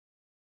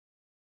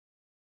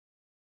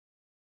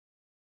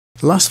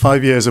The last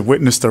 5 years have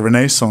witnessed a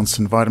renaissance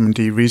in vitamin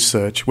D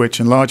research,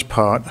 which in large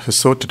part has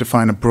sought to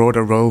define a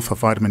broader role for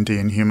vitamin D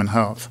in human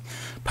health.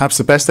 Perhaps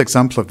the best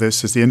example of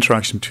this is the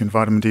interaction between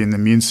vitamin D and the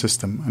immune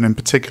system, and in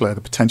particular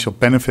the potential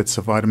benefits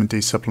of vitamin D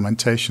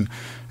supplementation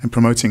in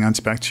promoting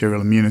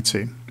antibacterial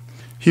immunity.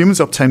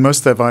 Humans obtain most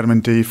of their vitamin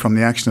D from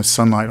the action of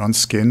sunlight on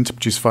skin to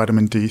produce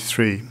vitamin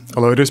D3,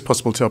 although it is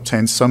possible to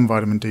obtain some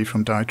vitamin D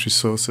from dietary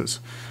sources.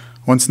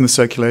 Once in the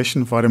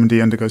circulation, vitamin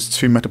D undergoes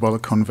two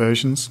metabolic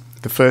conversions.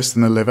 The first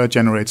in the liver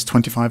generates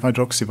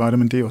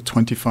 25-hydroxyvitamin D, or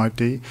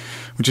 25D,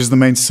 which is the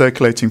main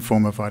circulating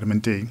form of vitamin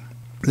D.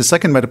 The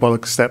second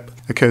metabolic step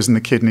occurs in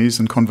the kidneys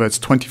and converts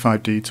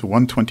 25D to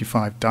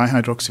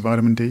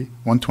 125-dihydroxyvitamin D,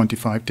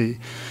 125D,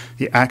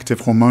 the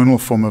active hormonal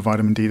form of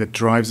vitamin D that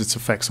drives its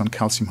effects on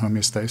calcium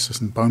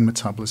homeostasis and bone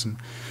metabolism.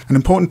 An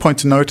important point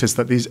to note is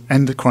that these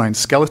endocrine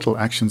skeletal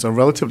actions are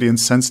relatively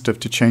insensitive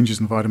to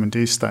changes in vitamin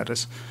D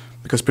status,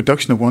 because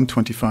production of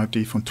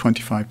 125D from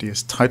 25D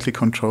is tightly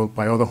controlled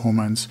by other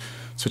hormones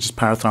such as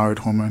parathyroid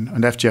hormone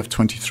and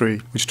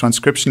FGF23, which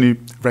transcriptionally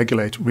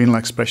regulate renal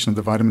expression of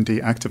the vitamin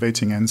D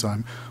activating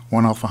enzyme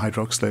 1-alpha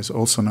hydroxylase,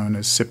 also known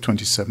as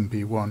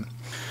CYP27B1.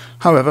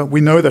 However,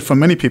 we know that for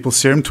many people,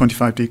 serum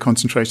 25D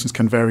concentrations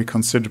can vary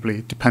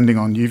considerably depending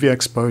on UV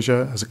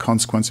exposure as a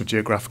consequence of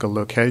geographical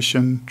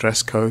location,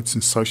 dress codes,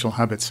 and social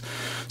habits.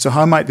 So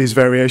how might these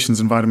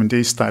variations in vitamin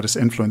D status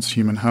influence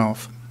human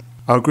health?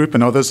 Our group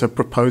and others have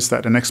proposed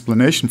that an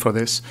explanation for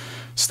this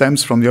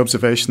stems from the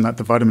observation that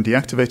the vitamin D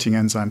activating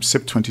enzyme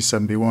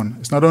CYP27B1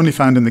 is not only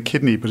found in the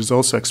kidney but is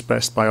also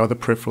expressed by other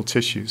peripheral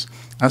tissues.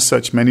 As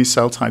such, many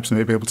cell types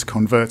may be able to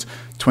convert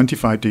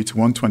 25D to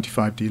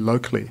 125D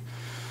locally.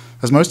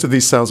 As most of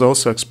these cells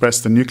also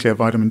express the nuclear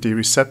vitamin D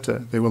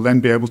receptor, they will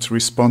then be able to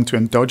respond to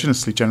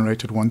endogenously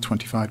generated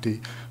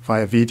 125D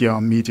via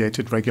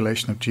VDR-mediated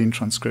regulation of gene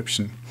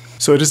transcription.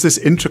 So it is this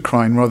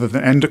intracrine rather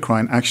than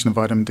endocrine action of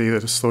vitamin D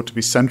that is thought to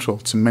be central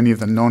to many of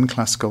the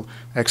non-classical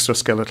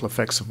extraskeletal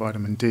effects of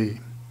vitamin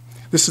D.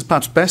 This is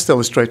perhaps best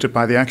illustrated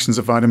by the actions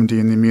of vitamin D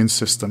in the immune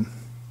system.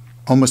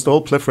 Almost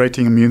all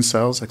proliferating immune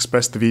cells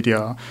express the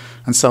VDR,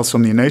 and cells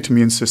from the innate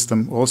immune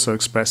system also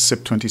express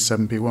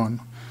CYP27B1.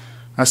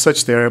 As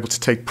such, they are able to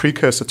take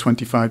precursor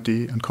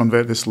 25D and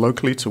convert this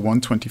locally to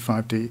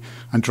 125D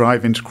and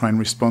drive intracrine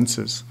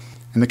responses.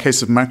 In the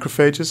case of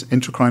macrophages,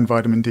 intracrine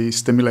vitamin D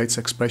stimulates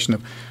expression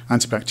of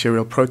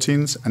antibacterial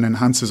proteins and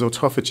enhances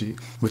autophagy,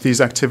 with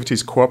these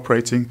activities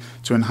cooperating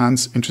to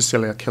enhance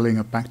intracellular killing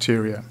of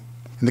bacteria.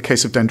 In the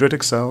case of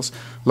dendritic cells,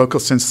 local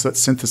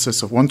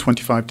synthesis of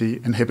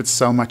 125D inhibits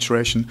cell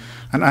maturation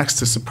and acts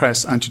to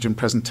suppress antigen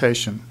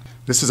presentation.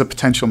 This is a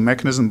potential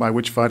mechanism by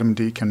which vitamin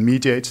D can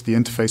mediate the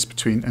interface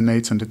between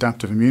innate and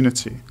adaptive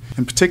immunity.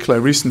 In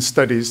particular, recent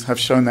studies have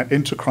shown that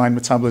intracrine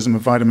metabolism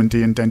of vitamin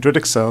D in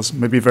dendritic cells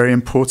may be very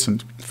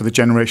important for the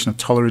generation of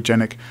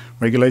tolerogenic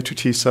regulatory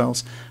T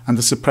cells and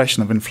the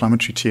suppression of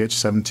inflammatory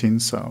Th17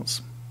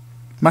 cells.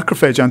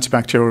 Macrophage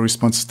antibacterial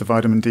responses to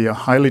vitamin D are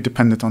highly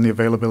dependent on the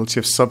availability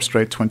of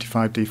substrate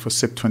 25D for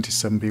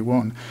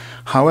CYP27B1.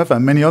 However,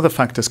 many other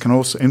factors can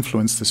also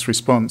influence this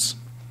response.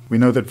 We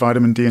know that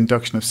vitamin D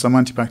induction of some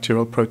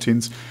antibacterial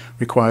proteins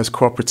requires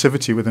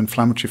cooperativity with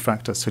inflammatory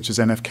factors such as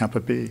NF-kappa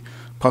B,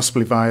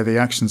 possibly via the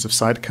actions of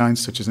cytokines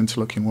such as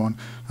interleukin-1,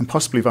 and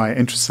possibly via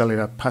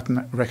intracellular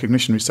pattern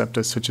recognition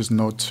receptors such as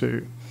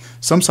NOD2.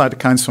 Some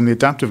cytokines from the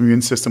adaptive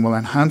immune system will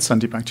enhance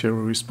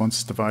antibacterial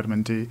responses to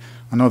vitamin D,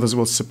 and others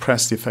will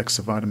suppress the effects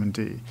of vitamin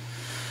D.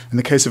 In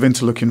the case of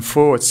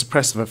interleukin-4, its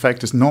suppressive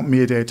effect is not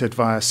mediated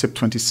via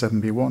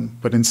CYP27B1,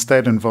 but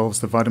instead involves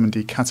the vitamin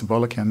D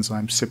catabolic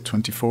enzyme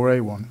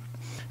CYP24A1.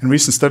 In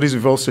recent studies,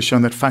 we've also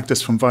shown that factors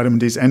from vitamin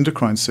D's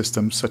endocrine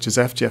system, such as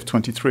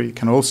FGF23,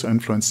 can also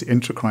influence the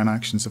intracrine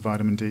actions of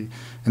vitamin D,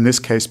 in this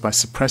case by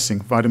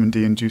suppressing vitamin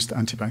D-induced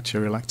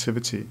antibacterial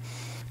activity.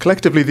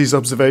 Collectively, these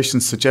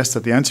observations suggest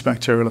that the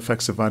antibacterial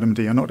effects of vitamin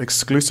D are not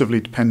exclusively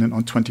dependent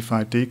on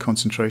 25D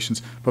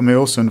concentrations, but may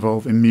also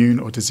involve immune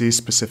or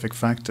disease-specific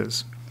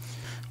factors.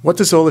 What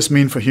does all this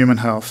mean for human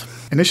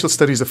health? Initial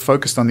studies have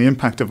focused on the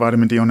impact of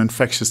vitamin D on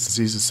infectious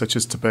diseases such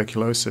as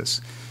tuberculosis.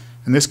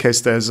 In this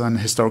case, there's an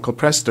historical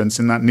precedence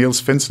in that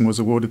Niels Finsen was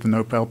awarded the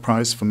Nobel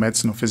Prize for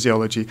Medicine or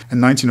Physiology in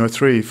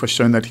 1903 for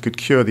showing that he could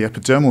cure the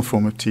epidermal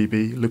form of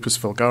TB, lupus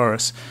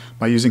vulgaris,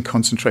 by using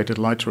concentrated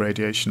light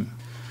irradiation.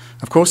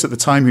 Of course, at the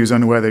time he was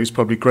unaware that he was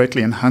probably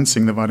greatly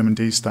enhancing the vitamin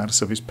D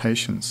status of his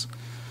patients.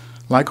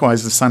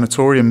 Likewise, the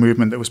sanatorium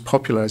movement that was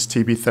popular as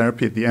TB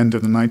therapy at the end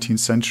of the 19th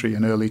century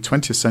and early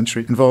 20th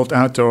century involved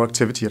outdoor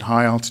activity at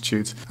high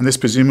altitudes, and this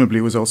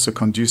presumably was also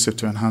conducive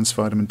to enhanced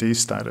vitamin D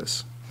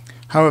status.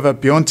 However,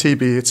 beyond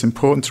TB, it's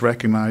important to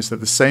recognize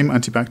that the same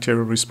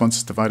antibacterial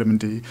responses to vitamin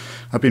D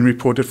have been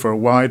reported for a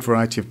wide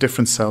variety of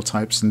different cell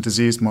types and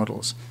disease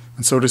models,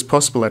 and so it is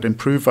possible that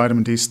improved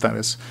vitamin D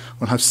status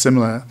will have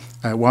similar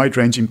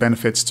wide-ranging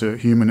benefits to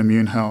human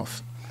immune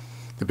health.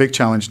 The big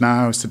challenge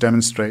now is to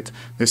demonstrate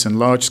this in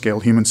large-scale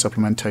human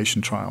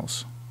supplementation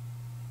trials.